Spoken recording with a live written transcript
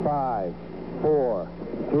5, 4,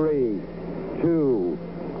 3, 2,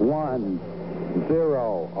 1,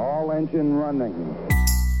 0. All engine running.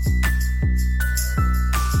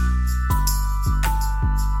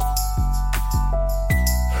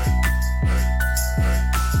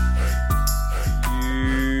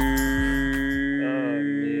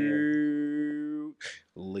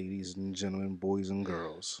 Ladies and gentlemen, boys and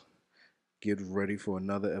girls, get ready for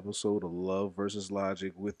another episode of Love versus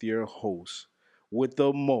Logic with your host, with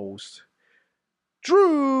the most,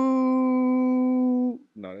 Drew.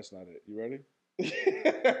 No, that's not it. You ready?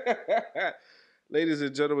 Ladies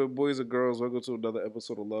and gentlemen, boys and girls, welcome to another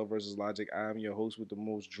episode of Love versus Logic. I'm your host with the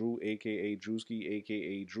most, Drew, aka Drewski,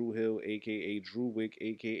 aka Drew Hill, aka Drew Wick,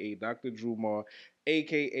 aka Dr. Drew Mar,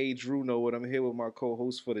 aka Drew Know. I'm here with my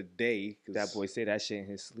co-host for the day. That boy say that shit in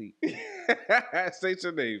his sleep. State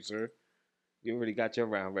your name, sir. You already got your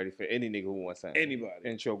round ready for any nigga who wants something. Anybody.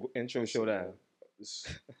 Intro showdown.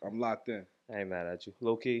 I'm locked in. I ain't mad at you.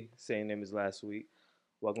 Low key, same name as last week.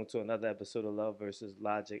 Welcome to another episode of Love versus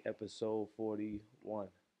Logic, episode 41.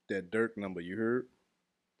 That Dirk number, you heard?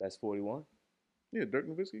 That's 41? Yeah, Dirk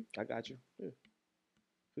Nowitzki. I got you. Yeah,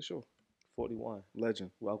 for sure. 41.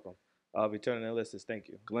 Legend. Welcome. Returning listeners, thank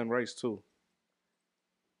you. Glenn Rice, too.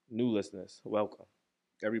 New listeners, welcome.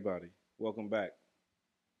 Everybody, welcome back.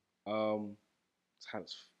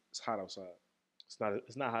 It's hot outside.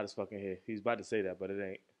 It's not hot as fucking here. He's about to say that, but it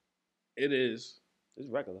ain't. It is. It's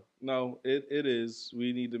regular. No, it is.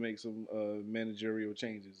 We need to make some managerial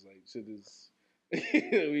changes. Like shit is.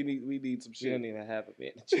 we need some shit. We don't even have a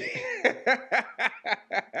manager.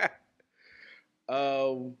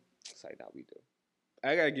 It's like, we do.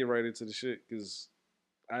 I gotta get right into the shit because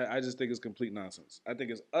I just think it's complete nonsense. I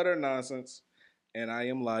think it's utter nonsense, and I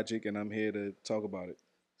am Logic, and I'm here to talk about it.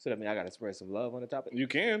 So that means I gotta spread some love on the topic? You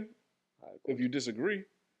can, right, cool. If you disagree.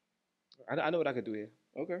 I know what I could do here.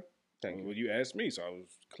 Okay. Thank you. Well, you asked me, so I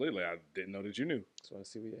didn't know that you knew. So I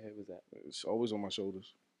see where your head was at. It's always on my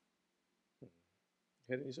shoulders.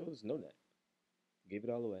 Head on your shoulders? Know that. Gave it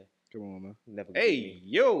all away. Come on, man. Never. Hey,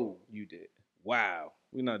 yo. You did. Wow.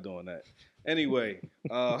 We're not doing that. Anyway,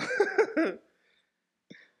 are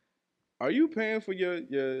you paying for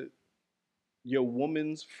your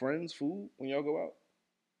woman's friends' food when y'all go out?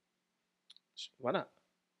 Why not?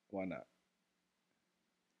 Why not?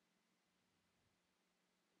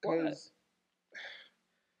 Why?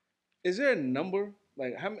 Is there a number?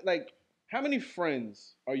 How many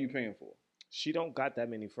friends are you paying for? She don't got that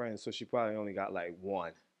many friends, so she probably only got like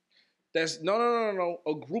one. That's no.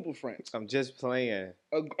 A group of friends. I'm just playing.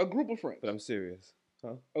 A group of friends. But I'm serious.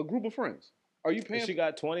 Huh? A group of friends. Are you paying? If she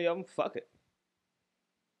got 20 of them, fuck it.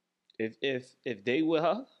 If they with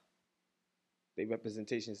her, they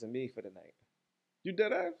representations to me for the night. You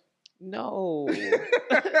dead ass? No. I'm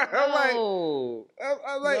like, no.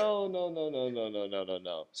 I'm like,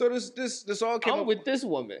 no. So this all came. I'm with this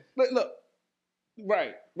woman. Look.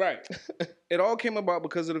 Right. It all came about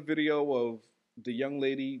because of the video of the young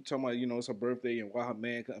lady talking about, it's her birthday and why her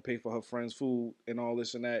man couldn't pay for her friend's food and all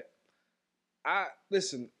this and that. I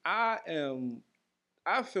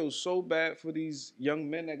feel so bad for these young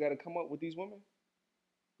men that got to come up with these women.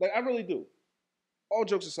 Like, I really do. All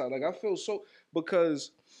jokes aside, like, I feel so,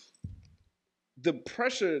 because the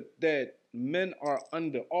pressure that men are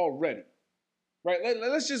under already, right?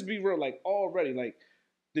 Let's just be real, like, already, like,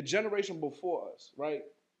 the generation before us, right?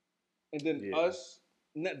 And then us,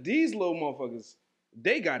 these little motherfuckers,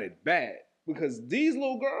 they got it bad because these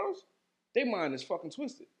little girls, their mind is fucking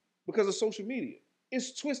twisted because of social media.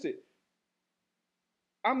 It's twisted.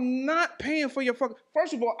 I'm not paying for your fucking...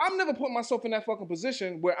 First of all, I'm never putting myself in that fucking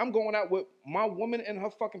position where I'm going out with my woman and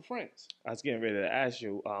her fucking friends. I was getting ready to ask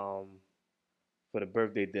you, for the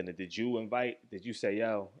birthday dinner, did you say,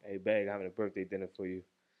 yo, hey, babe, I'm having a birthday dinner for you.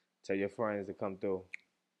 Tell your friends to come through.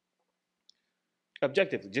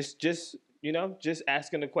 Objectively, just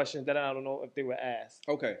asking the questions that I don't know if they were asked.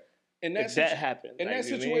 Okay. If that happened. In that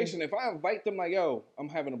situation, if I invite them like, yo, I'm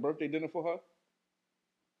having a birthday dinner for her.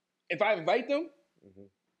 If I invite them,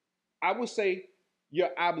 I would say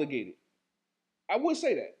you're obligated. I would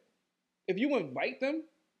say that. If you invite them.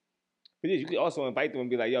 But yeah, you could also invite them and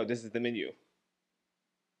be like, yo, this is the menu.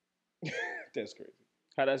 That's crazy.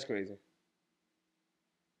 How that's crazy?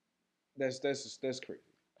 That's crazy.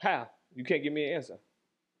 How? You can't give me an answer.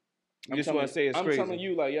 You just want to say it's crazy. I'm telling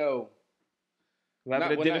you, like, yo.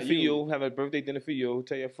 Have a dinner for you. Have a birthday dinner for you.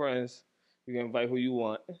 Tell your friends. You can invite who you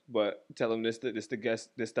want, but tell them this the guest,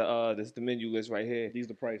 this the menu list right here. These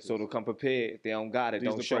the prices. So they'll come prepared. If they don't got it,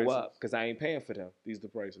 don't show up because I ain't paying for them. These the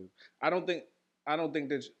prices. I don't think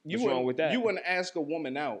that What's wrong with that? You wouldn't ask a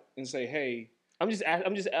woman out and say, hey, I'm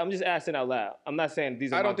just asking out loud. I'm not saying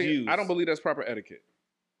these are my views. I don't believe that's proper etiquette.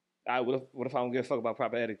 What if I don't give a fuck about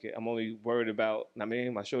proper etiquette? I'm only worried about, I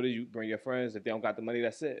mean, my shoulder, you bring your friends. If they don't got the money,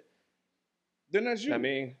 that's it. Then that's you. I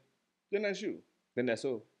mean, then that's you. Then that's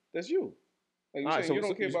who? That's you. Like you saying, you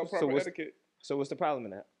don't care about proper etiquette. So what's the problem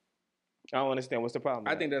in that? I don't understand. What's the problem?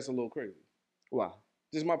 I think that's a little crazy. Why?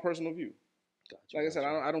 This is my personal view. Gotcha, like I said,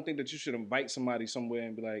 I don't think that you should invite somebody somewhere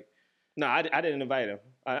and be like, no, I didn't invite him.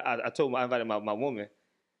 I told him I invited my woman,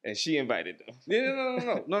 and she invited them.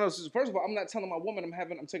 Yeah, no. First of all, I'm not telling my woman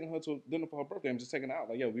I'm taking her to dinner for her birthday. I'm just taking her out.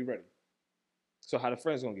 Like, yo, we ready. So how the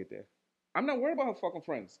friends gonna get there? I'm not worried about her fucking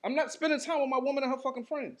friends. I'm not spending time with my woman and her fucking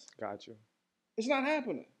friends. Gotcha. It's not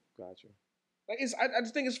happening. Gotcha. Like I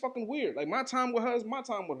just think it's fucking weird. Like my time with her is my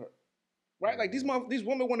time with her, right? Like these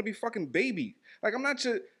women want to be fucking baby. Like I'm not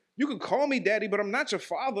your. You can call me daddy, but I'm not your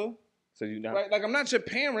father. So you not right? Like I'm not your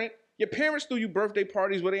parent. Your parents threw you birthday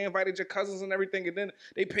parties where they invited your cousins and everything, and then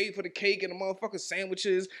they paid for the cake and the motherfucking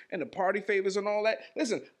sandwiches and the party favors and all that.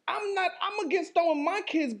 Listen, I'm against throwing my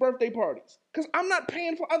kids' birthday parties because I'm not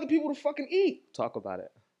paying for other people to fucking eat. Talk about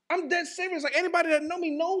it. I'm dead serious. Like anybody that know me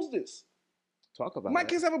knows this. Talk about it. My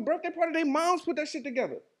kids have a birthday party. Their moms put that shit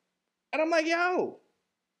together, and I'm like, yo,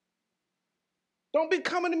 don't be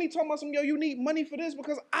coming to me talking about some yo. You need money for this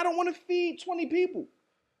because I don't want to feed 20 people.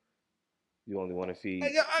 You only want to feed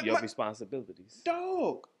your responsibilities.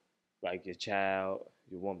 Dog. Like your child,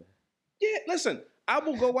 your woman. Yeah, listen, I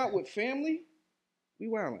will go out with family.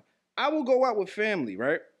 I will go out with family,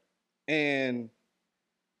 right? And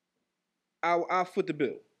I'll foot the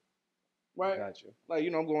bill. Right? Got you. Like,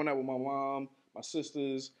 I'm going out with my mom, my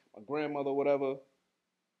sisters, my grandmother, whatever.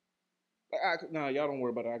 Like, y'all don't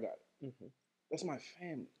worry about it. I got it. Mm-hmm. That's my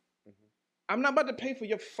family. Mm-hmm. I'm not about to pay for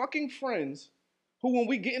your fucking friends who, when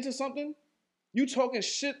we get into something, you talking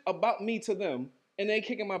shit about me to them, and they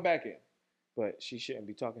kicking my back in. But she shouldn't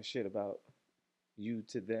be talking shit about you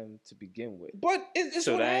to them to begin with. But it's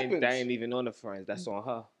what happens. That ain't even on the friends. That's on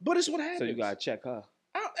her. But it's what happens. So you gotta check her.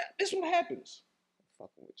 It's what happens. I'm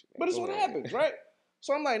fucking with you, man. But it's what happens, right?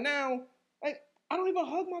 So I'm like, now, like, I don't even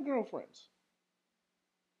hug my girlfriends.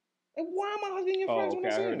 Like, why am I hugging your friends when I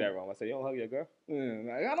see them? I heard that wrong. I said, you don't hug your girl?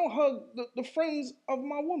 Yeah, like, I don't hug the friends of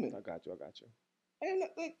my woman. I got you.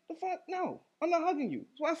 Like, the fuck? No, I'm not hugging you.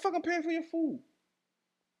 So I fucking paying for your food.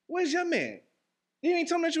 Where's your man? You ain't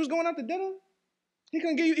tell me that you was going out to dinner? He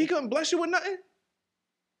couldn't bless you with nothing?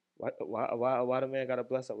 Why the man gotta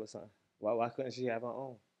bless her with something? Why couldn't she have her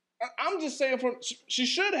own? I'm just saying she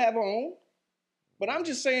should have her own. But I'm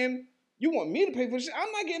just saying, you want me to pay for shit?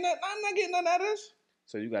 I'm not getting nothing out of this.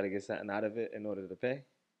 So you gotta get something out of it in order to pay?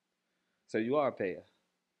 So you are a payer.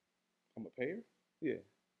 I'm a payer? Yeah.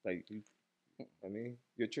 Like you. I mean,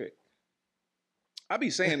 you're a trick. I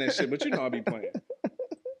be saying that shit, but I be playing.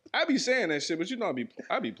 I be saying that shit, but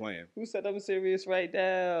I be playing. Who said I'm serious right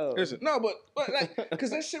now? Listen, no, but like,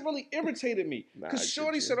 because that shit really irritated me. Because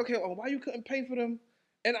Shorty said, okay, why you couldn't pay for them?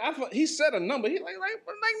 And he said a number. He like 9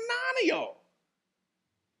 of y'all.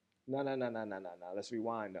 No. Let's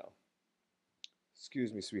rewind though.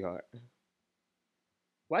 Excuse me, sweetheart.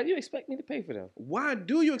 Why do you expect me to pay for them? Why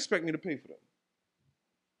do you expect me to pay for them?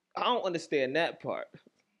 I don't understand that part.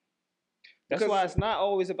 That's why it's not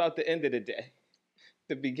always about the end of the day.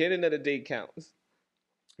 The beginning of the day counts.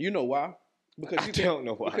 You know why? Because I don't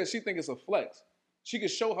know why. Because she think it's a flex. She can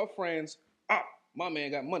show her friends, my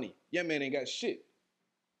man got money. Your man ain't got shit.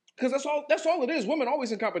 Because that's all it is. Women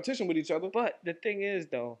always in competition with each other. But the thing is,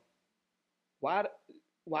 though, why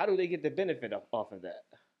do they get the benefit off of that?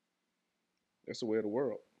 That's the way of the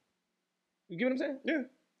world. You get what I'm saying? Yeah.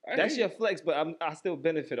 That's your flex, but I still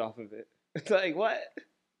benefit off of it. It's like, what?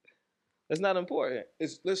 That's not important.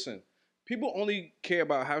 Listen, people only care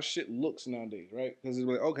about how shit looks nowadays, right? Because it's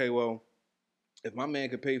like, okay, well, if my man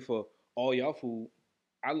could pay for all y'all food,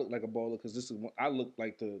 I look like a baller because I look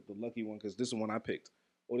like the lucky one because this is the one I picked.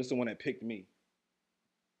 Or this is the one that picked me.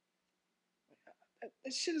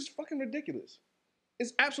 That shit is fucking ridiculous.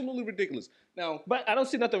 It's absolutely ridiculous. Now, but I don't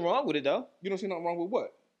see nothing wrong with it, though. You don't see nothing wrong with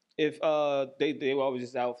what? If they were always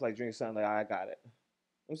just out for like drinking something, like I got it. I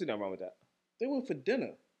don't see nothing wrong with that. They went for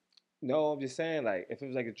dinner. No, I'm just saying, like, if it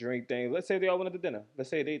was like a drink thing, let's say they all went to dinner. Let's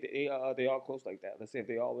say they all close like that. Let's say if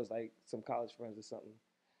they all was like some college friends or something.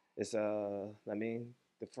 It's I mean,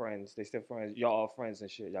 the friends, they still friends. Y'all all friends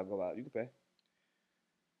and shit. Y'all go out. You can pay.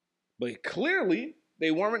 But clearly,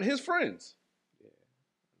 they weren't his friends. Yeah.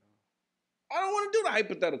 I don't want to do the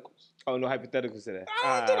hypotheticals. Oh, no hypotheticals today. I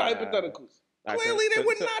don't want to do the hypotheticals. Clearly, they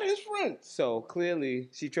were not his friends. So, clearly,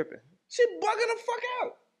 she tripping. She bugging the fuck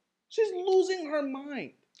out. She's losing her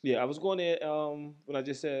mind. Yeah, I was going there when I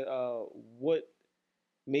just said, what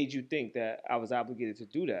made you think that I was obligated to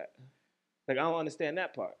do that? Like, I don't understand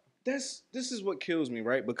that part. This is what kills me,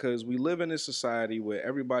 right? Because we live in a society where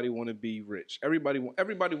everybody want to be rich. Everybody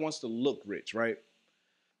wants to look rich, right?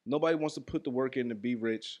 Nobody wants to put the work in to be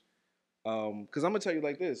rich. Because I'm gonna tell you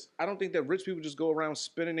like this: I don't think that rich people just go around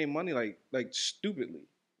spending their money like stupidly,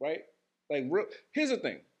 right? Like, here's the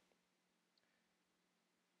thing.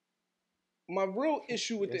 My real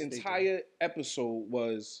issue with the Yes, they do. entire episode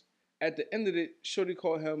was at the end of it, Shorty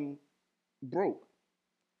called him broke.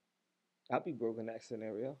 I'll be broke in that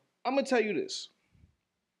scenario. I'm gonna tell you this.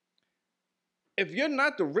 If you're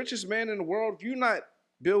not the richest man in the world, if you're not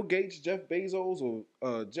Bill Gates, Jeff Bezos,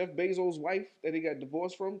 or Jeff Bezos' wife that he got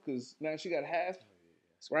divorced from, because now she got half,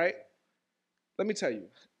 right? Let me tell you,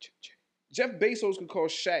 Jeff Bezos could call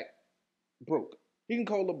Shaq broke. He can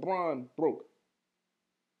call LeBron broke.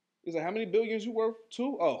 He's like, how many billions you worth?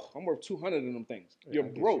 2? Oh, I'm worth 200 of them things. Yeah, You're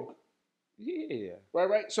broke. Yeah.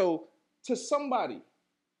 Right? So to somebody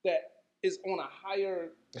that is on a higher...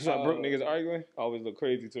 That's why broke niggas arguing. I always look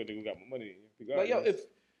crazy to a nigga who got more money. Like, yo,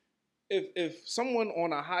 if someone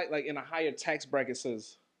on a high, like in a higher tax bracket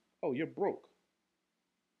says, oh, you're broke,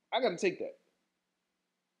 I gotta take that.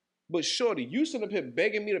 But shorty, you sitting up here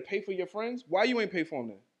begging me to pay for your friends? Why you ain't pay for them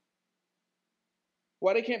then?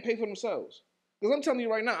 Why they can't pay for themselves? Because I'm telling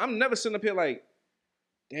you right now, I'm never sitting up here like,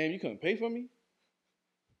 damn, you couldn't pay for me?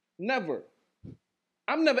 Never.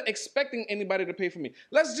 I'm never expecting anybody to pay for me.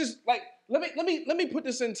 Let's just like let me put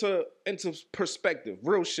this into perspective.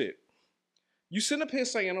 Real shit. You sitting up here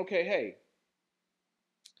saying, okay, hey,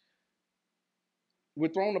 we're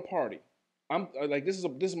throwing a party. I'm like this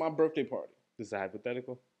is my birthday party. This is a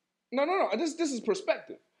hypothetical? No. This is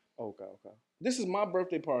perspective. Okay. This is my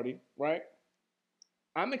birthday party, right?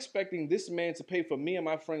 I'm expecting this man to pay for me and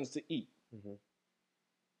my friends to eat. Mm-hmm.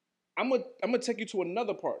 I'm gonna take you to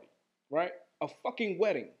another party, right? A fucking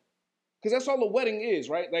wedding, because that's all a wedding is,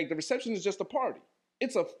 right? Like the reception is just a party.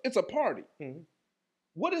 It's a party. Mm-hmm.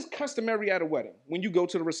 What is customary at a wedding when you go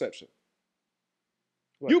to the reception?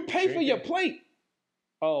 What, you pay for drinking? your plate.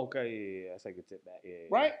 Oh, okay, yeah. That's like a tip back, yeah.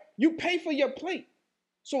 Right? You pay for your plate.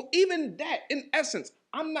 So even that, in essence,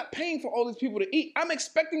 I'm not paying for all these people to eat. I'm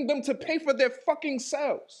expecting them to pay for their fucking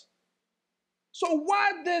selves. So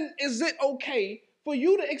why then is it okay for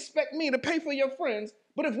you to expect me to pay for your friends,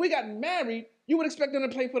 but if we got married, you would expect them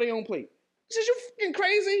to pay for their own plate? Is you fucking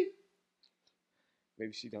crazy?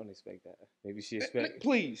 Maybe she don't expect that. Maybe she expect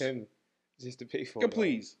please him just to pay for yeah, it.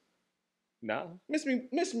 please. Nah. Miss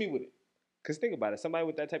me with it. Because think about it. Somebody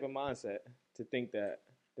with that type of mindset to think that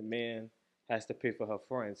the man has to pay for her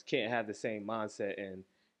friends can't have the same mindset and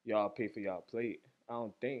y'all pay for y'all plate. I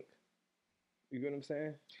don't think. You get what I'm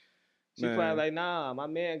saying? She probably like, nah, my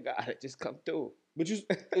man got it. Just come through. But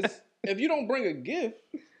if you don't bring a gift,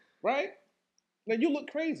 right? Like you look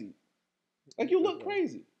crazy. Like you look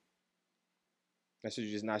crazy. That should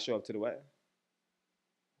you just not show up to the wedding?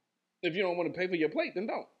 If you don't want to pay for your plate, then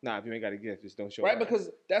don't. Nah, if you ain't got a gift, just don't show right? up. Right, because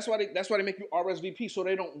that's why they make you RSVP so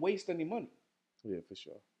they don't waste any money. Yeah, for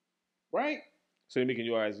sure. Right? So they're making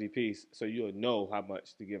you RSVPs so you'll know how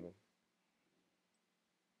much to give them.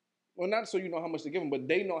 Well, not so you know how much to give them, but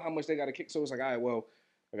they know how much they got to kick. So it's like, all right, well,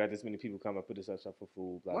 I got this many people come and put this up for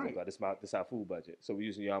food, blah, right. blah, blah. This our food budget. So we're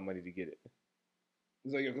using y'all money to get it.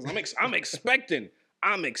 It's like, because I'm expecting.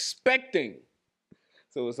 I'm expecting.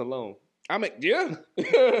 So it's a loan. Yeah.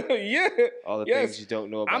 Yeah. All the things you don't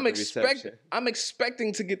know about the reception. I'm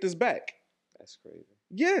expecting to get this back. That's crazy.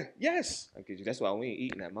 Yeah, yes. I get you. That's why we ain't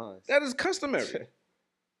eating at mine. That is customary. You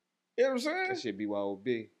know what I'm saying? That should be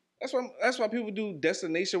BYOB. That's why people do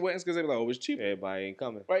destination weddings, because they're like, oh, it's cheap. Everybody ain't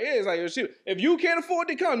coming. Right, yeah, it's like, it's cheap. If you can't afford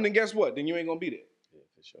to come, then guess what? Then you ain't going to be there. Yeah,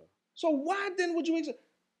 for sure. So why then would you expect?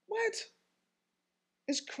 What?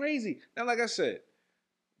 It's crazy. Now, like I said,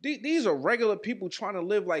 these are regular people trying to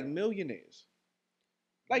live like millionaires.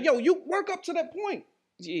 Like, yo, you work up to that point.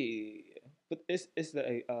 Yeah. But it's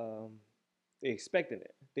the they expecting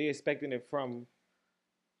it. They expecting it from,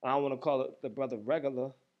 I don't want to call it the brother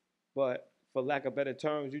regular, but for lack of better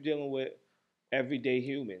terms, you're dealing with everyday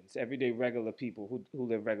humans, everyday regular people who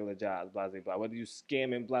live regular jobs, blah, blah, blah. Whether you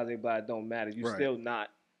scamming, blah, blah, blah, it don't matter. You still not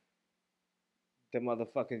the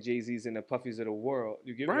motherfucking Jay-Z's and the Puffies of the world.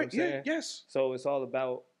 You get what I'm saying? Yeah, yes. So it's all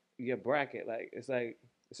about your bracket. Like,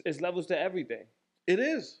 it's levels to everything. It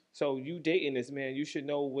is. So you dating this man, you should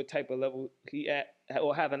know what type of level he at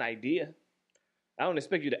or have an idea. I don't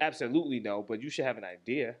expect you to absolutely know, but you should have an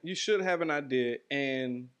idea. You should have an idea,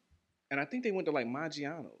 and I think they went to like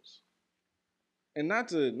Maggiano's. And not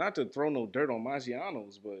to throw no dirt on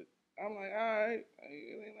Maggiano's, but I'm like, all right,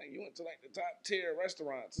 like you went to like the top tier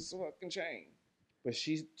restaurants. It's a fucking chain. But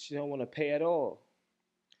she don't want to pay at all.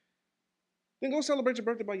 then go celebrate your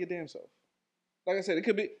birthday by your damn self. Like I said, it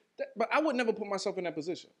could be, but I would never put myself in that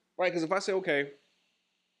position, right? Because if I say, okay,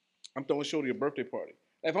 I'm throwing Shorty a birthday party.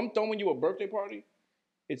 If I'm throwing you a birthday party,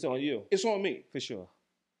 It's on you. it's on me. For sure.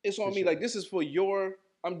 It's on For me. sure. Like, this is for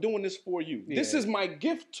I'm doing this for you. This Yeah. is my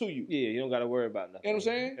gift to you. Yeah, you don't got to worry about nothing. You know what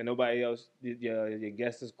I'm saying? And nobody else, your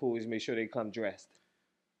guest is cool. Just make sure they come dressed.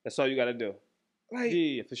 That's all you got to do. Like,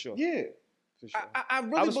 Yeah, for sure. yeah. For sure. I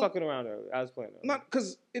really I was fucking around earlier. I was playing earlier. Not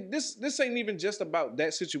because this ain't even just about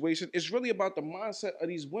that situation. It's really about the mindset of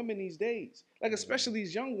these women these days. Like, especially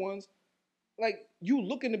these young ones. Like, you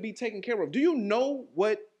looking to be taken care of. Do you know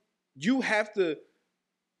what you have to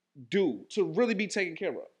do to really be taken care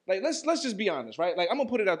of? Like, let's just be honest, right? Like, I'm gonna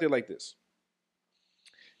put it out there like this.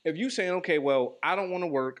 If you saying, okay, well, I don't want to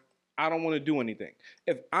work, I don't want to do anything.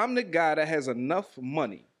 If I'm the guy that has enough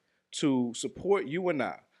money to support you and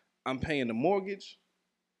I'm paying the mortgage,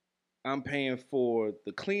 I'm paying for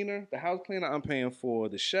the cleaner, the house cleaner, I'm paying for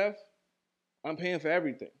the chef, I'm paying for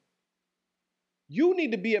everything. You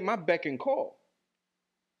need to be at my beck and call.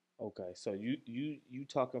 Okay, so you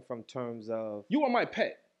talking from terms of You are my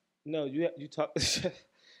pet. no, you talk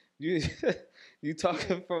you you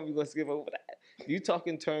talking from let's give over that. You talk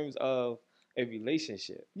in terms of a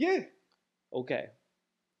relationship. Yeah. Okay.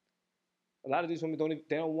 A lot of these women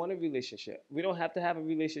they don't want a relationship. We don't have to have a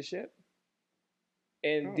relationship.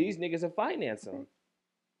 And Oh. these niggas are financing.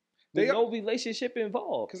 They There's are- no relationship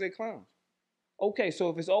involved. Because they clowns. Okay, so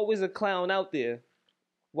if it's always a clown out there,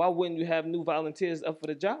 why wouldn't you have new volunteers up for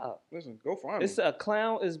the job? Listen, go find It's them. a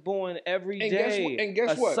clown is born every day. And guess what- and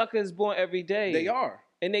guess a what? sucker is born every day. They are.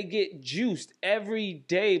 And they get juiced every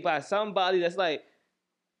day by somebody that's like,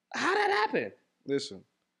 how that happen? Listen,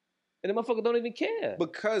 And the motherfucker don't even care.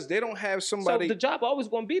 because they don't have somebody, so the job always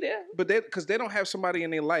gonna be there. but because they don't have somebody in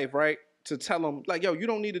their life, right, to tell them, like, yo, you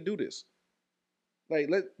don't need to do this. Like,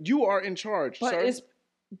 you are in charge, But sir.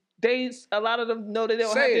 a lot of them know that they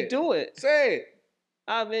don't Say have it. to do it. Say it.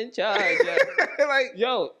 I'm in charge. Like,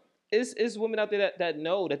 Yo, it's women out there that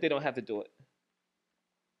know that they don't have to do it.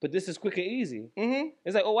 But this is quick and easy. mm-hmm.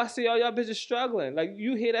 It's like, oh, I see all y'all bitches struggling. Like,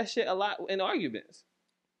 you hear that shit a lot in arguments.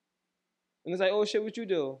 And it's like, oh, shit, what you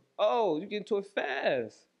do? Oh, you get into it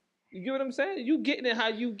fast. You get what I'm saying? You getting it how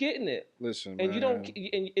you getting it. Listen, And man. you don't,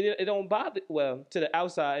 and it don't bother, well, to the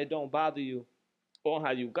outside, it don't bother you on how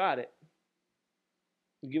you got it.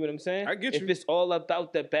 You get what I'm saying? I get If you. it's all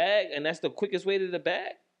about the bag and that's the quickest way to the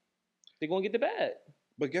bag, they're going to get the bag.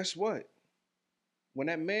 But guess what? When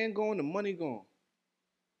that man gone, the money gone.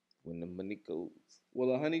 When the money goes.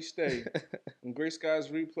 Will the honey stay? When gray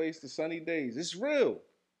skies replace the sunny days. It's real.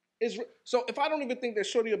 So if I don't even think that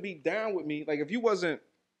Shorty will be down with me, like if you wasn't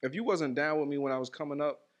down with me when I was coming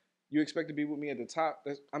up, you expect to be with me at the top.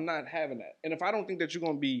 I'm not having that. And if I don't think that you're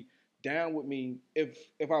gonna be down with me if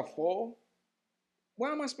I fall,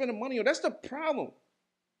 why am I spending money on? That's the problem.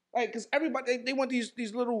 Like, because everybody they want these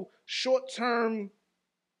little short-term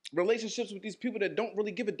relationships with these people that don't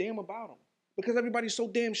really give a damn about them. Because everybody's so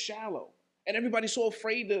damn shallow. And everybody's so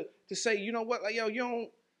afraid to say, you know what, like, yo, you don't.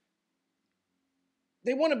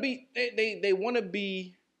 They want to be, they want to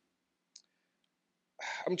be,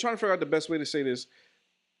 I'm trying to figure out the best way to say this.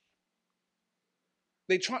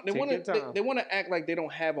 They Take want your to, time. they want to act like they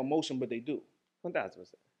don't have emotion, but they do. 1,000%.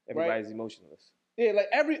 Everybody's emotionless. Yeah, like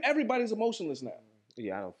everybody's emotionless now.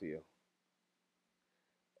 Yeah, I don't feel.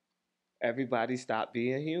 Everybody stopped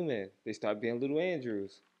being human. They start being little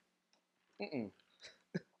Andrews. Mm-mm.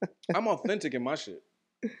 I'm authentic in my shit.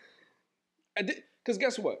 Because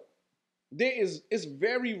guess what? It's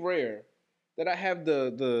very rare that I have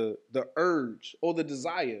the urge or the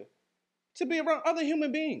desire to be around other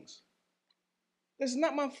human beings. This is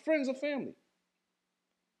not my friends or family.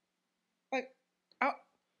 Like,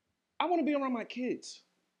 I want to be around my kids.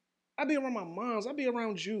 I be around my moms. I be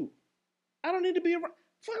around you. I don't need to be around.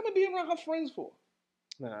 Fuck, I'm gonna be around her friends for.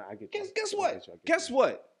 Nah, I get you. Guess I what? get you, I get Guess you.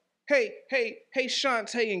 what? Hey,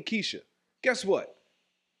 Shantae and Keisha. Guess what?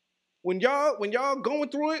 When y'all going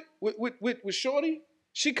through it with Shorty,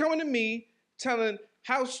 she coming to me telling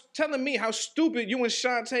me how stupid you and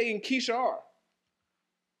Shantae and Keisha are.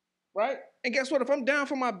 Right? And guess what? If I'm down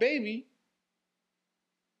for my baby,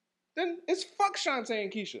 then it's fuck Shantae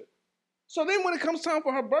and Keisha. So then when it comes time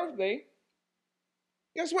for her birthday,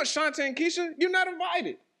 guess what, Shantae and Keisha? You're not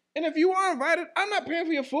invited. And if you are invited, I'm not paying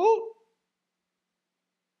for your food.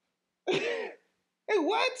 Hey,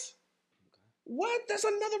 what? What? That's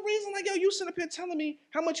another reason. Like, yo, you sit up here telling me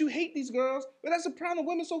how much you hate these girls, but that's the problem.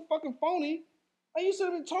 Women so fucking phony. Like, you sit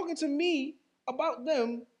up here talking to me about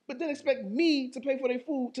them, but then expect me to pay for their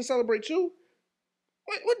food to celebrate you.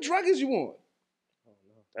 What drug is you on? Oh,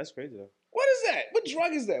 no. That's crazy, though. What is that? What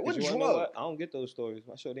drug is that? What 'Cause you drug? wanna know what? I don't get those stories.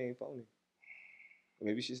 My sure they ain't phony. Or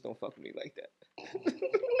maybe she just don't fuck with me like that.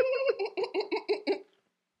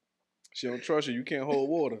 She don't trust you. You can't hold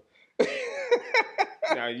water.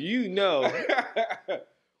 Now you know.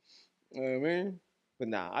 You know what I mean? But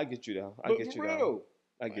nah, I get you though. I But get for you real. though.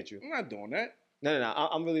 I get you. I'm not doing that. No.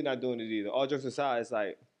 I'm really not doing it either. All jokes aside, it's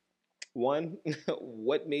like, one,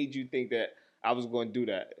 what made you think that I was going to do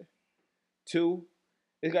that? Two,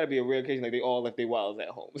 it's got to be a rare occasion like they all left their wallets at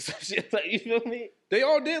home. So shit, like, you feel me? They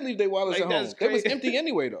all did leave their wallets Like, at home. that's They was crazy. empty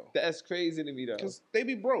anyway, though. That's crazy to me though. Because they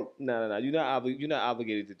be broke. No. You're not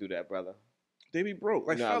obligated to do that, brother. They be broke.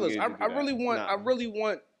 Like, You're not fellas, obligated to I do really that. want, Nah. I really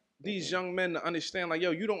want these young men to understand, like,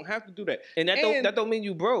 yo, you don't have to do that. And that don't mean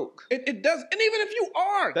you broke. It does. And even if you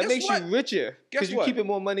are, That guess makes what? you richer Guess because you're what? keeping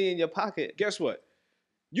more money in your pocket. Guess what?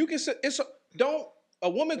 You can say a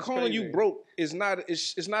woman That's calling you crazy. broke is not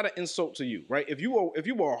it's not an insult to you, right? If you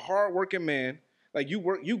are a hardworking man, like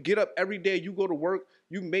you get up every day, you go to work,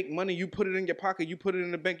 you make money, you put it in your pocket, you put it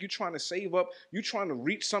in the bank, you trying to save up, you trying to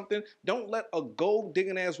reach something. Don't let a gold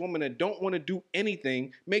digging ass woman that don't want to do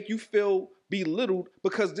anything make you feel belittled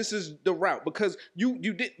because this is the route. Because you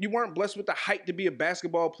weren't blessed with the height to be a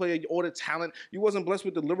basketball player or the talent. You wasn't blessed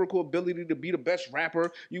with the lyrical ability to be the best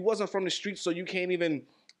rapper. You wasn't from the streets, so you can't even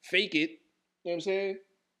fake it. You know what I'm saying?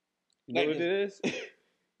 You know Like, what it is?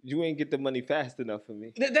 You ain't get the money fast enough for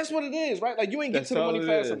me. That's what it is, right? Like, you ain't get That's to the all money it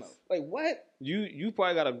fast is. enough. Like, what? You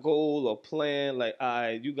probably got a goal or plan, like, all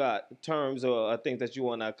right, you got terms or things that you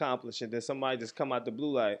want to accomplish, and then somebody just come out the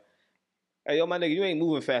blue like, hey, yo, my nigga, you ain't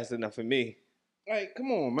moving fast enough for me. Like,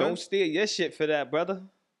 come on, man. Don't steal your shit for that, brother.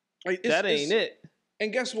 Like, That ain't it.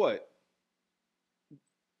 And guess what?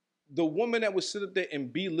 The woman that would sit up there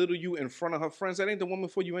and belittle you in front of her friends, that ain't the woman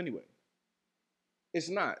for you anyway. It's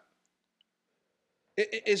not.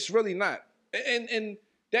 It's really not. And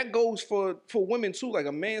that goes for women too. Like,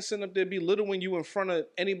 a man sitting up there belittling you in front of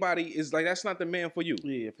anybody is like, that's not the man for you.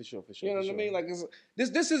 Yeah, for sure. You know what I mean? Like,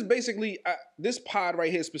 this is basically this pod right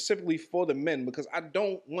here specifically for the men, because I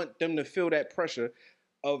don't want them to feel that pressure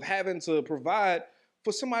of having to provide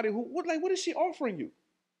for somebody what is she offering you?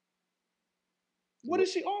 What is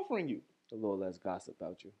she offering you? A little less gossip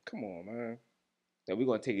about you. Come on, man. Now, we're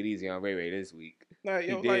going to take it easy on Ray Ray this week. Like,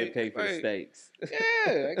 He yo, did pay for the steaks.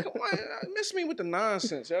 Yeah, come on. Miss me with the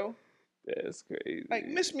nonsense, yo. That's crazy. Like,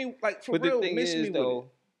 miss me, like, for But real, the thing miss is, me though, with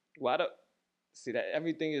it. why the see that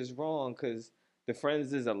everything is wrong because the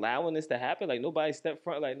friends is allowing this to happen. Like, nobody step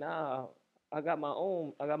front. Like, nah, I got my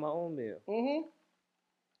own meal. Mm-hmm.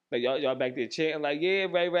 Like, y'all back there chanting like, yeah,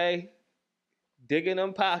 Ray Ray, digging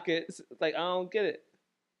them pockets. Like, I don't get it.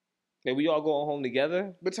 Like, we all going home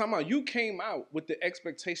together. But time out, you came out with the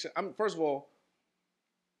expectation. First of all,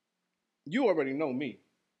 you already know me.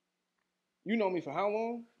 You know me for how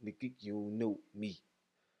long? Nigga, you know me.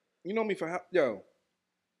 You know me for how? Yo,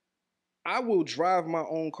 I will drive my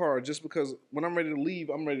own car just because when I'm ready to leave,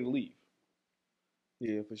 I'm ready to leave.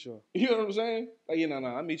 Yeah, for sure. You know what I'm saying? Like, yeah, no,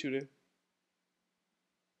 I'll meet you there.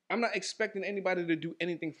 I'm not expecting anybody to do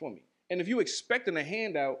anything for me. And if you expecting a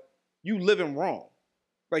handout, you living wrong.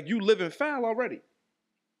 Like, you living foul already.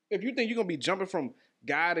 If you think you're going to be jumping from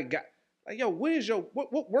guy to guy, like, yo,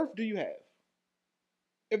 what worth do you have?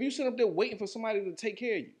 If you sit up there waiting for somebody to take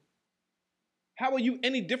care of you, how are you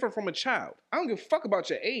any different from a child? I don't give a fuck about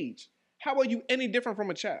your age. How are you any different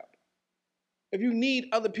from a child? If you need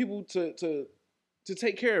other people to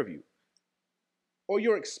take care of you, or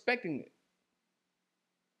you're expecting it.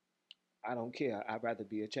 I don't care. I'd rather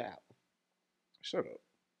be a child. Shut up.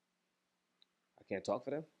 I can't talk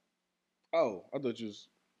for them. Oh, I thought you was...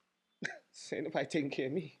 Ain't nobody taking care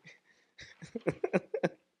of me.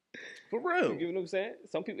 For real. You know what I'm saying?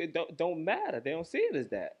 Some people, it don't matter. They don't see it as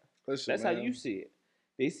that. Listen, That's man. how you see it.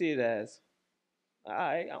 They see it as, all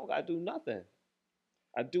right, I don't got to do nothing.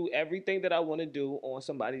 I do everything that I want to do on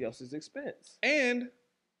somebody else's expense. And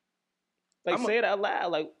Like, say it out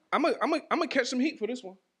loud. Like, I'm gonna catch some heat for this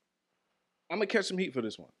one.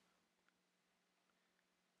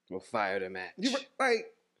 we'll fire the match. Like,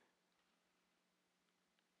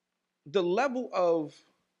 the level of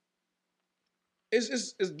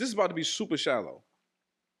this is about to be super shallow.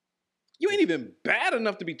 You ain't even bad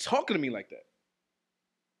enough to be talking to me like that.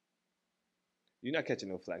 You're not catching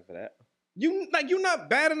no flack for that. You're not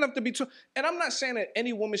bad enough to be and I'm not saying that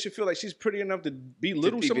any woman should feel like she's pretty enough to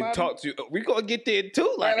belittle To even somebody. talk to you. We gonna get there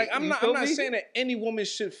too. Like, I'm you not feel me? saying that any woman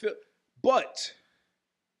should feel, but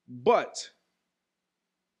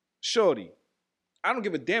shorty, I don't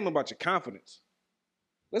give a damn about your confidence.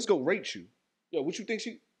 Let's go rate you. Yo, what you think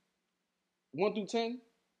she 1 through 10?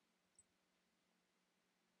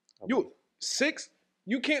 You 6?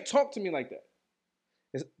 You can't talk to me like that.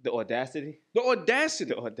 It's the audacity. The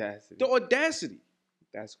audacity. The audacity. The audacity.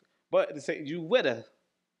 That's. But to say you with her.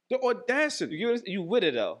 The audacity. You with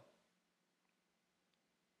her though.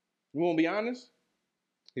 You want to be honest?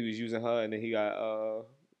 He was using her, and then he got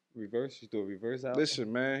reverse. She threw a reverse out.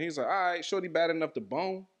 Listen, man. He's like, all right, shorty bad enough to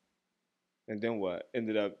bone. And then what?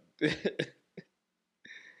 Ended up. What's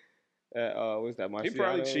that? Marciano? He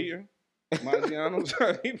probably cheating.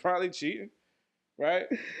 Marciano. He probably cheating. Right?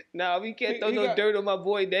 Nah, we can't throw no dirt on my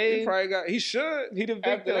boy Dave. He probably got. He should. He the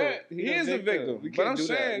victim. After that, he is the victim. But I'm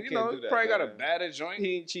saying, you know, he probably got a battered joint.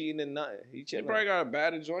 He ain't cheating in nothing. He probably got a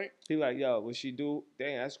battered joint. He like, yo, what she do?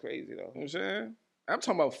 Dang, that's crazy though. You know what I'm saying? I'm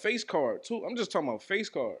talking about face card too. I'm just talking about face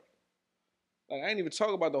card. Like I ain't even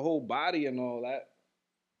talking about the whole body and all that.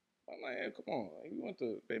 I'm like, hey, come on, like, you went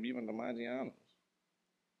to Maggiano's.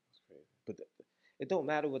 That's crazy. But it don't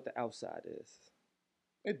matter what the outside is.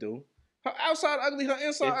 It do. Her outside ugly, her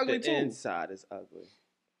inside ugly too. The inside is ugly.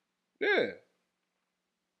 Yeah.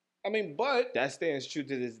 I mean, but that stands true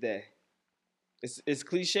to this day. It's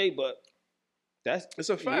cliche, but it's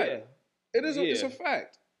a fact. Yeah. It is. It's a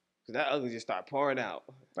fact. Cause that ugly just start pouring out.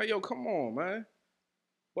 Like, yo, come on, man.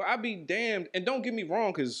 But I be damned, and don't get me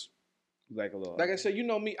wrong, cause like a little. Like I said, you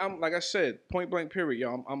know me. I'm like I said, point blank period,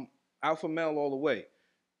 yo. I'm alpha male all the way.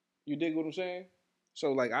 You dig what I'm saying?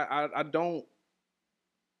 So like I don't.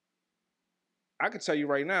 I could tell you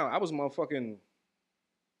right now, I was motherfucking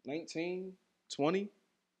 19, 20.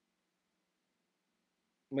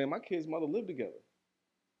 Man, my kid's mother lived together.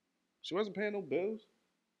 She wasn't paying no bills.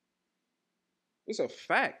 It's a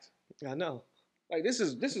fact. I know. Like this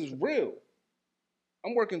is real.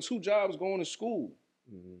 I'm working 2 jobs, going to school.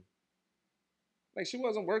 Mm-hmm. Like she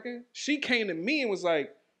wasn't working. She came to me and was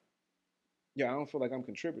like, "Yeah, I don't feel like I'm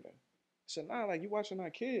contributing." I said, "Nah, like you watching our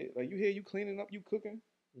kid. Like you here, you cleaning up, you cooking,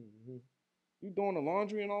 you doing the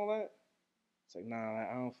laundry and all that." It's like, "Nah,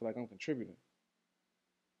 I don't feel like I'm contributing."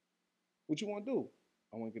 What you want to do?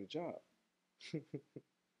 I want to get a job.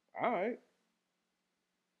 All right.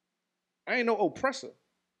 I ain't no oppressor.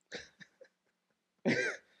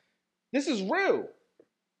 This is real.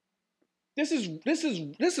 This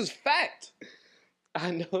is fact.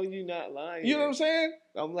 I know you're not lying. You know what I'm saying?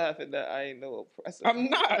 I'm laughing that I ain't no oppressor. I'm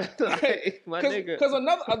not. Like, my nigga. Because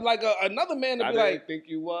another man to be I like, think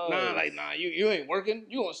you was. Nah, you ain't working.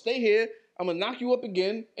 You gonna stay here. I'm gonna knock you up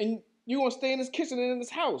again, and you gonna stay in this kitchen and in this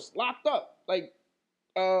house, locked up, like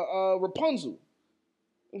Rapunzel. You know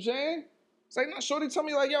what I'm saying? It's like, nah, shorty tell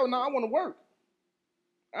me like, yo, nah, I want to work.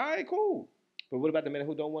 All right, cool. But what about the men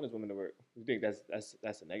who don't want his women to work? You think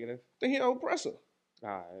that's a negative? Then he an oppressor. All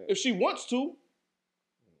right. If she wants to,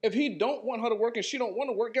 if he don't want her to work and she don't want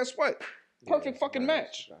to work, guess what? Perfect fucking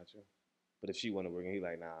match. Gotcha. But if she want to work and he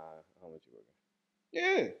like, nah, I don't want you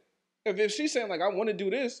Yeah. working. If she's saying like I want to do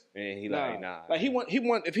this, and he like, nah. Like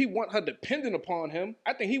if he want her dependent upon him,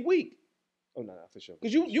 I think he weak. Oh no, for sure.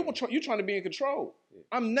 Because you trying to be in control. Yeah.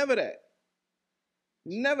 I'm never that.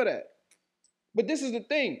 Never that. But this is the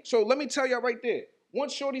thing. So let me tell y'all right there.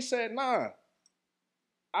 Once shorty said, nah,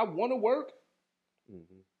 I want to work,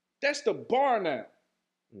 that's the bar now.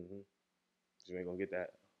 You ain't gonna get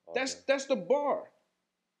that. That's the bar.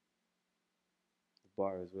 The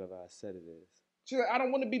bar is whatever I said it is. She's like, I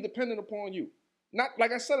don't want to be dependent upon you. Not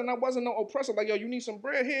like I said, and I wasn't no oppressor. Like, yo, you need some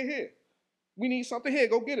bread? Here. We need something here.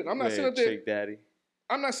 Go get it. I'm not sitting up there. Shake daddy.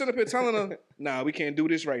 I'm not sitting up here telling her, nah, we can't do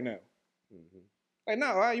this right now. Like,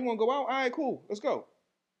 nah, all right, you want to go out? All right, cool. Let's go.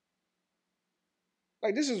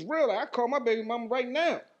 Like, this is real. Like, I call my baby mama right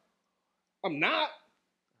now. I'm not.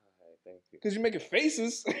 All right, thank you. Because you're making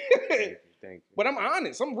faces. Thank you. But I'm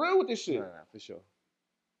honest. I'm real with this shit. Nah, for sure.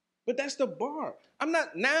 But that's the bar. I'm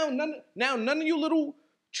not, none of you little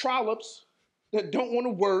trollops that don't want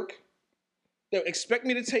to work, that expect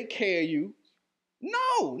me to take care of you.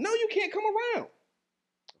 No, you can't come around.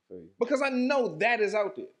 Because I know that is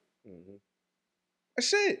out there.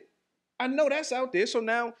 That's it. I know that's out there. So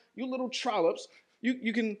now you little trollops,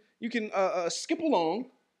 you can skip along.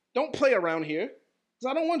 Don't play around here,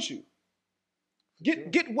 because I don't want you.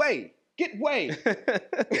 Get way. Get way.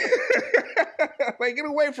 Like, get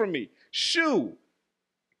away from me. Shoo,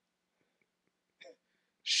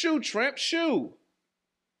 tramp, shoo.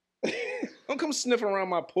 Don't come sniffing around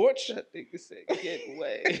my porch. That nigga said, get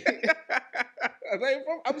away.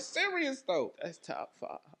 I'm serious, though. That's top 5.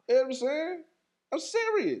 You know what I'm saying? I'm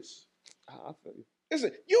serious. I feel you.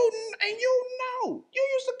 Listen, you know, you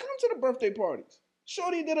used to come to the birthday parties.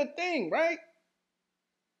 Shorty did a thing, right?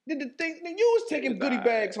 Did the thing. You was taking goodie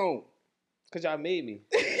bags home. Because y'all made me.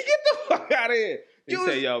 Get the fuck out of here. You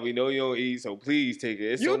say, yo, we know you don't eat, so please take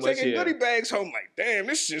it. It's you so much taking here. goodie bags home like, damn,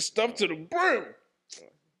 this shit stuffed to the brim.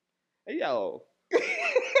 Hey, yo.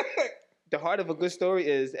 The heart of a good story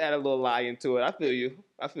is add a little lie into it. I feel you.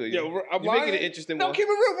 Yo, I'm You're lying. making it interesting. No, more. keep it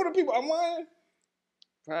real for the people. I'm lying.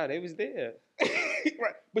 Bro, they was there.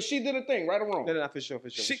 Right. But she did a thing, right or wrong? No, for sure.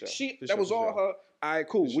 That was all her. All right,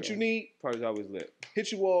 cool. For What sure. you need? Party's always lit.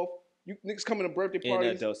 Hit you off. You niggas coming to birthday In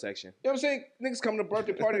parties. that adult section. You know what I'm saying? Niggas coming to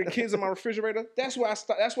birthday party. The kids in my refrigerator. That's where I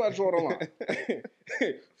start. That's where I draw the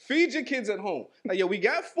line. Feed your kids at home. Like, yo, we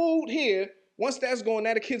got food here. Once that's going,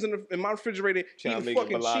 now the kids in my refrigerator Trying to eating make a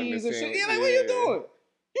fucking bologna cheese and shit. sandwich. Yeah, like, what you doing?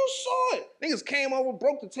 You saw it. Niggas came over,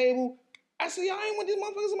 broke the table. I said, yo, I ain't want these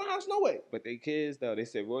motherfuckers in my house, no way. But they kids though, they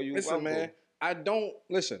said, "Well, you Listen, welcome." man, I don't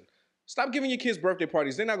listen. Stop giving your kids birthday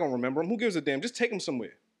parties. They're not gonna remember them. Who gives a damn? Just take them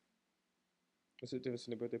somewhere. What's the difference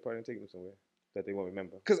in the birthday party and taking them somewhere that they won't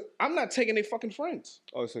remember? Cause I'm not taking their fucking friends.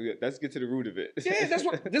 Oh, so yeah, let's get to the root of it. Yeah, that's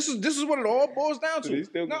what this is what it all boils down So to. they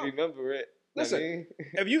still No, can remember it. listen, I mean,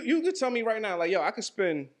 if you could tell me right now, like, yo, I could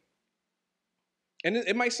spend, and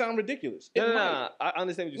it might sound ridiculous. It no, might. I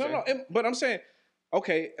understand what you're saying. But I'm saying,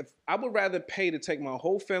 okay, if I would rather pay to take my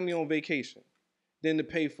whole family on vacation than to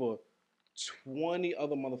pay for 20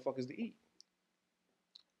 other motherfuckers to eat.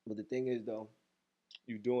 But the thing is, though,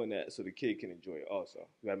 you doing that so the kid can enjoy it also.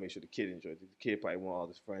 You gotta make sure the kid enjoys it. The kid probably want all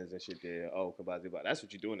his friends and shit there. Oh, kabazi. That's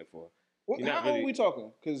what you're doing it for. You're How not old really- are we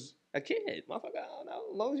talking? Because A kid, motherfucker. I don't know.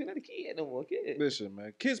 As long as you're not a kid, no more kid. listen,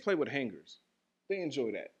 man, kids play with hangers. They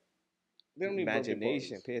enjoy that. They don't need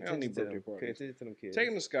Imagination. birthday Pay parties. They don't attention need to birthday them. Pay parties. attention to them kids. Take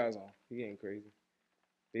them to Sky Zone. He ain't crazy.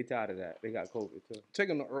 They tired of that. They got COVID too. Take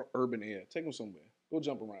them to urban air. Take them somewhere. Go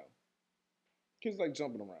jump around. Kids like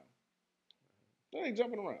jumping around. They ain't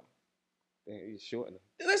jumping around. He's shorting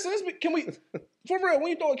them. Listen, can we, for real, when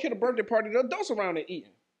you throw a kid a birthday party, the adults around there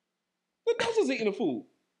eating. The adults is eating the food.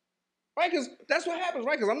 Right? Because that's what happens,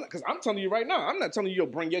 right? Because I'm telling you right now, I'm not telling you, yo,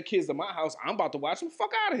 bring your kids to my house. I'm about to watch them.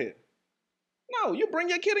 Fuck out of here. No, you bring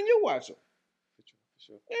your kid and you watch them. For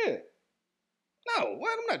sure. Yeah. No,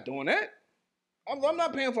 what? I'm not doing that. I'm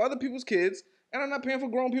not paying for other people's kids, and I'm not paying for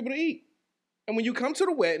grown people to eat. And when you come to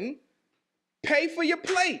the wedding, pay for your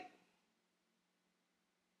plate.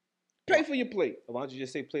 Pay for your plate. Why don't you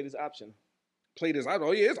just say plate is optional? Plate is,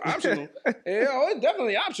 oh yeah, it's optional. Yeah, oh, it's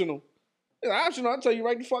definitely optional. It's optional, I'll tell you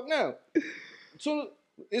right the fuck now. So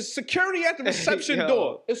it's security at the reception Yo.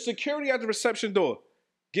 door. It's security at the reception door.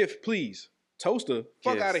 Gift, please. Toaster,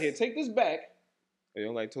 fuck Gifts. out of here. Take this back. You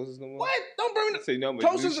don't like toasters no more? What? Don't bring the Say no more.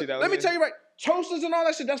 toasters. Let me tell you right. Toasters and all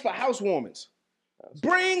that shit, that's for housewarmings.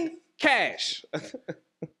 Bring cash.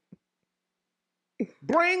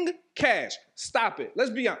 Bring cash. Stop it.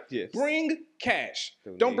 Let's be honest. Yes. Bring cash.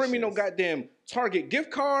 Don't bring me no Donations. goddamn Target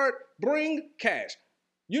gift card. Bring cash.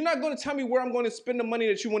 You're not going to tell me where I'm going to spend the money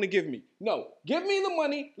that you want to give me. No. Give me the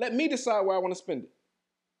money. Let me decide where I want to spend it.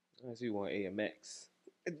 So you want AMX,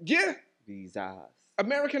 Yeah. Visas,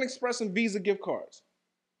 American Express and Visa gift cards.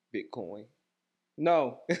 Bitcoin.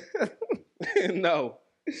 No. No.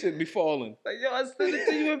 Should be falling. Like, yo, I sent it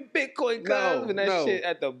to you in Bitcoin, No, cuz, and that no. shit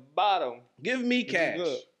at the bottom. Give me This is cash.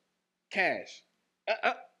 good. Cash.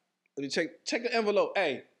 Let me check the envelope.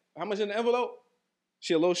 Hey, how much in the envelope?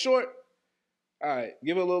 She a little short? All right,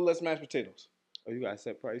 give her a little less mashed potatoes. Oh, you got a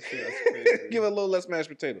set price too? That's crazy. Give her a little less mashed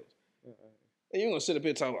potatoes. Uh-uh. And you're gonna sit up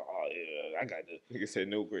here talking about, oh yeah, I got this. Nigga said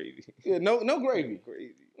no gravy. Yeah, no gravy.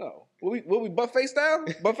 Crazy. No. What we buffet style?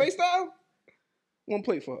 Buffet style? One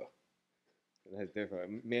plate for That's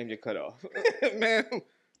different. Ma'am, you're cut off. her. Man,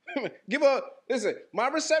 give her, listen, my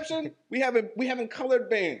reception, we having colored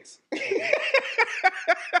bands.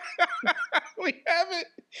 We having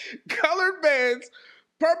colored bands.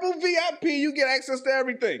 Purple VIP, you get access to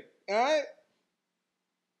everything. All right?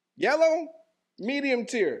 Yellow, medium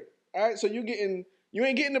tier. All right? So you ain't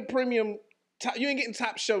getting the premium, you ain't getting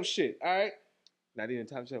top shelf shit. All right? Not even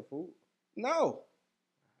top shelf food. No.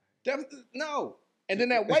 No. And then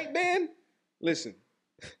that white band, listen.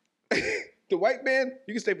 The white band,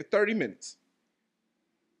 you can stay for 30 minutes.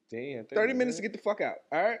 Damn. 30 minutes to get the fuck out.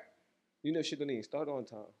 All right? You know shit don't even start on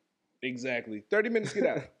time. Exactly. 30 minutes to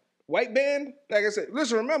get out. White band, like I said,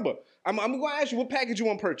 listen, remember, I'm going to ask you what package you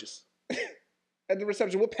want to purchase. At the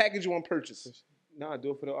reception, what package you want to purchase? Nah,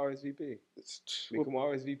 do it for the RSVP. Make them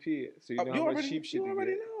RSVP it so you know how much cheap shit you you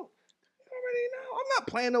already get. know. You already know. I'm not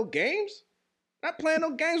playing no games. Not playing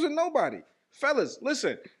no games with nobody. Fellas,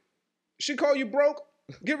 listen. She call you broke,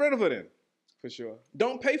 get rid of her then. For sure.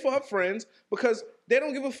 Don't pay for her friends because they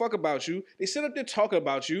don't give a fuck about you. They sit up there talking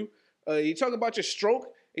about you. You talk about your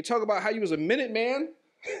stroke. They talk about how you was a minute man.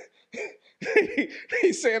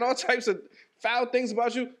 He's saying all types of foul things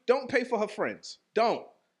about you. Don't pay for her friends. Don't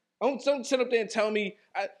sit up there and tell me.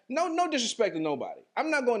 No disrespect to nobody.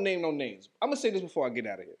 I'm not going to name no names. I'm going to say this before I get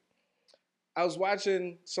out of here. I was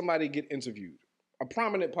watching somebody get interviewed, a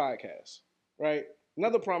prominent podcast, right?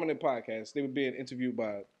 Another prominent podcast. They were being interviewed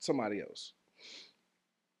by somebody else,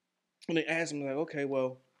 and they asked me like, okay,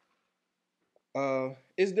 well,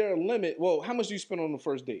 is there a limit? Well, how much do you spend on the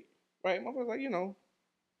first date, right? My was like,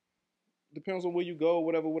 depends on where you go,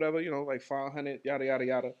 whatever, like 500, yada yada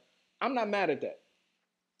yada. I'm not mad at that.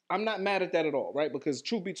 I'm not mad at that at all, right? Because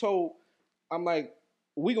truth be told, I'm like,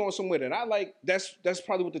 we going somewhere that I like. That's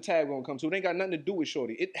probably what the tab gonna come to. It ain't got nothing to do with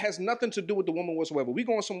shorty. It has nothing to do with the woman whatsoever. We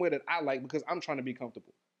going somewhere that I like because I'm trying to be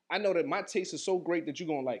comfortable. I know that my taste is so great that you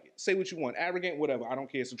gonna like it. Say what you want, arrogant, whatever. I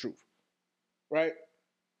don't care. It's the truth, right?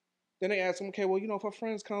 Then they ask him, okay, well, if our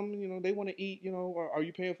friends come, they want to eat, are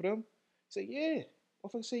you paying for them? Say, yeah.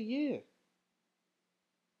 Motherfucker say, yeah.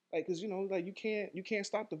 Like, cause like you can't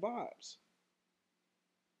stop the vibes.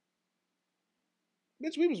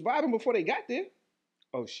 Bitch, we was vibing before they got there.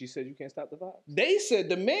 Oh, she said you can't stop the vibe? They said,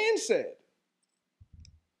 the man said.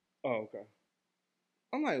 Oh, okay.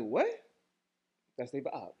 I'm like, what? That's their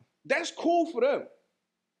vibe. That's cool for them.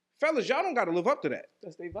 Fellas, y'all don't got to live up to that.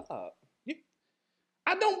 That's their vibe.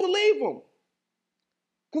 I don't believe them.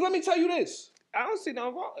 Because let me tell you this. I don't see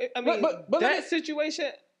nothing wrong. I mean, but that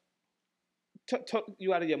situation took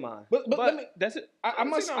you out of your mind. But let me, that's it. I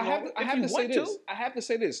have to say this. I have to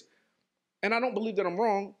say this. And I don't believe that I'm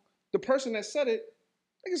wrong. The person that said it,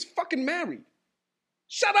 is fucking married.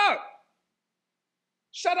 Shut up.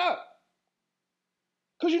 Shut up.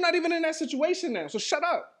 Because you're not even in that situation now. So shut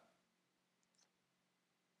up.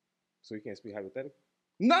 So you can't speak hypothetically?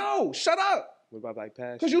 No, shut up. What about like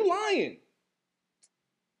past? Because you lying.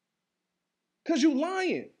 Because you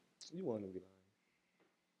lying. You want to be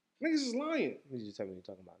lying. Niggas is lying. You just tell me you're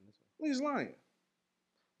talking about this one. Niggas lying.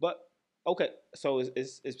 But, okay, so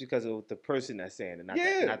it's because of the person that's saying it, not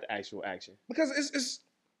the actual action. Because it's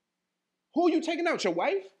who are you taking out? Your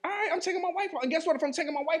wife? All right, I'm taking my wife out. And guess what? If I'm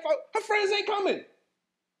taking my wife out, her friends ain't coming.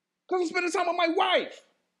 Because I'm spending time with my wife.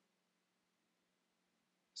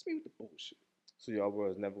 Let's be with the bullshit. So y'all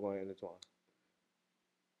bros never going to intertwine?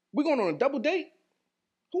 We going on a double date?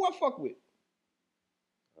 Who I fuck with?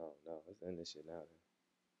 Oh, no. Let's end this shit now, then.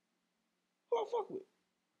 Who I fuck with?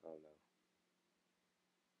 Oh,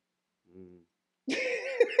 no.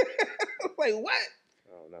 Like, what?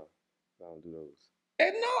 Oh, no. I don't do those.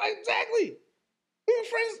 And no, exactly. We've been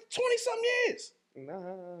friends 20-something years.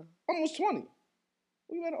 Nah. Almost 20.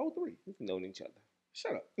 We met in 03. We've known each other.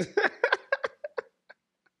 Shut up. We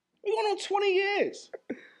went on 20 years.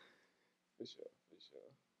 For sure.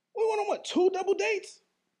 We went on what, 2 double dates?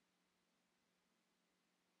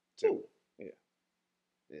 2.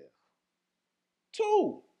 Yeah.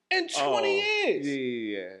 2 in 20 years.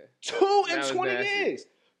 Yeah. 2 in 20 years.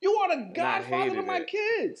 You are the godfather to my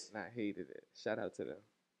kids. I hated it. Shout out to them.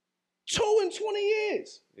 2 in 20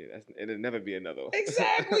 years. Yeah, it'll never be another one.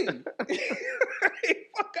 Exactly. Fuck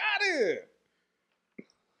out of here.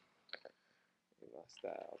 My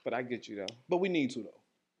style. But I get you, though. But we need to, though.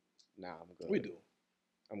 Nah, I'm good. We do.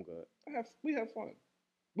 I'm good. We have fun.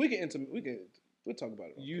 We'll talk about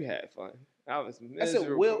it. You had fun. I was miserable. I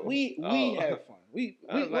said, well, we had fun. We're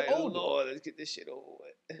like, older. Lord, let's get this shit over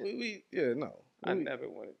with. I never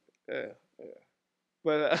wanted to. Yeah.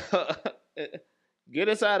 But get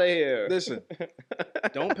us out of here. Listen,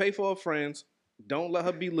 don't pay for her friends. Don't let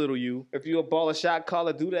her belittle you. If you a baller shot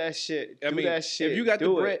caller, do that shit. That shit. If you got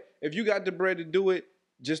the bread to do it,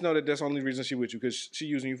 just know that that's the only reason she with you, because she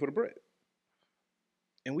using you for the bread.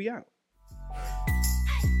 And we out.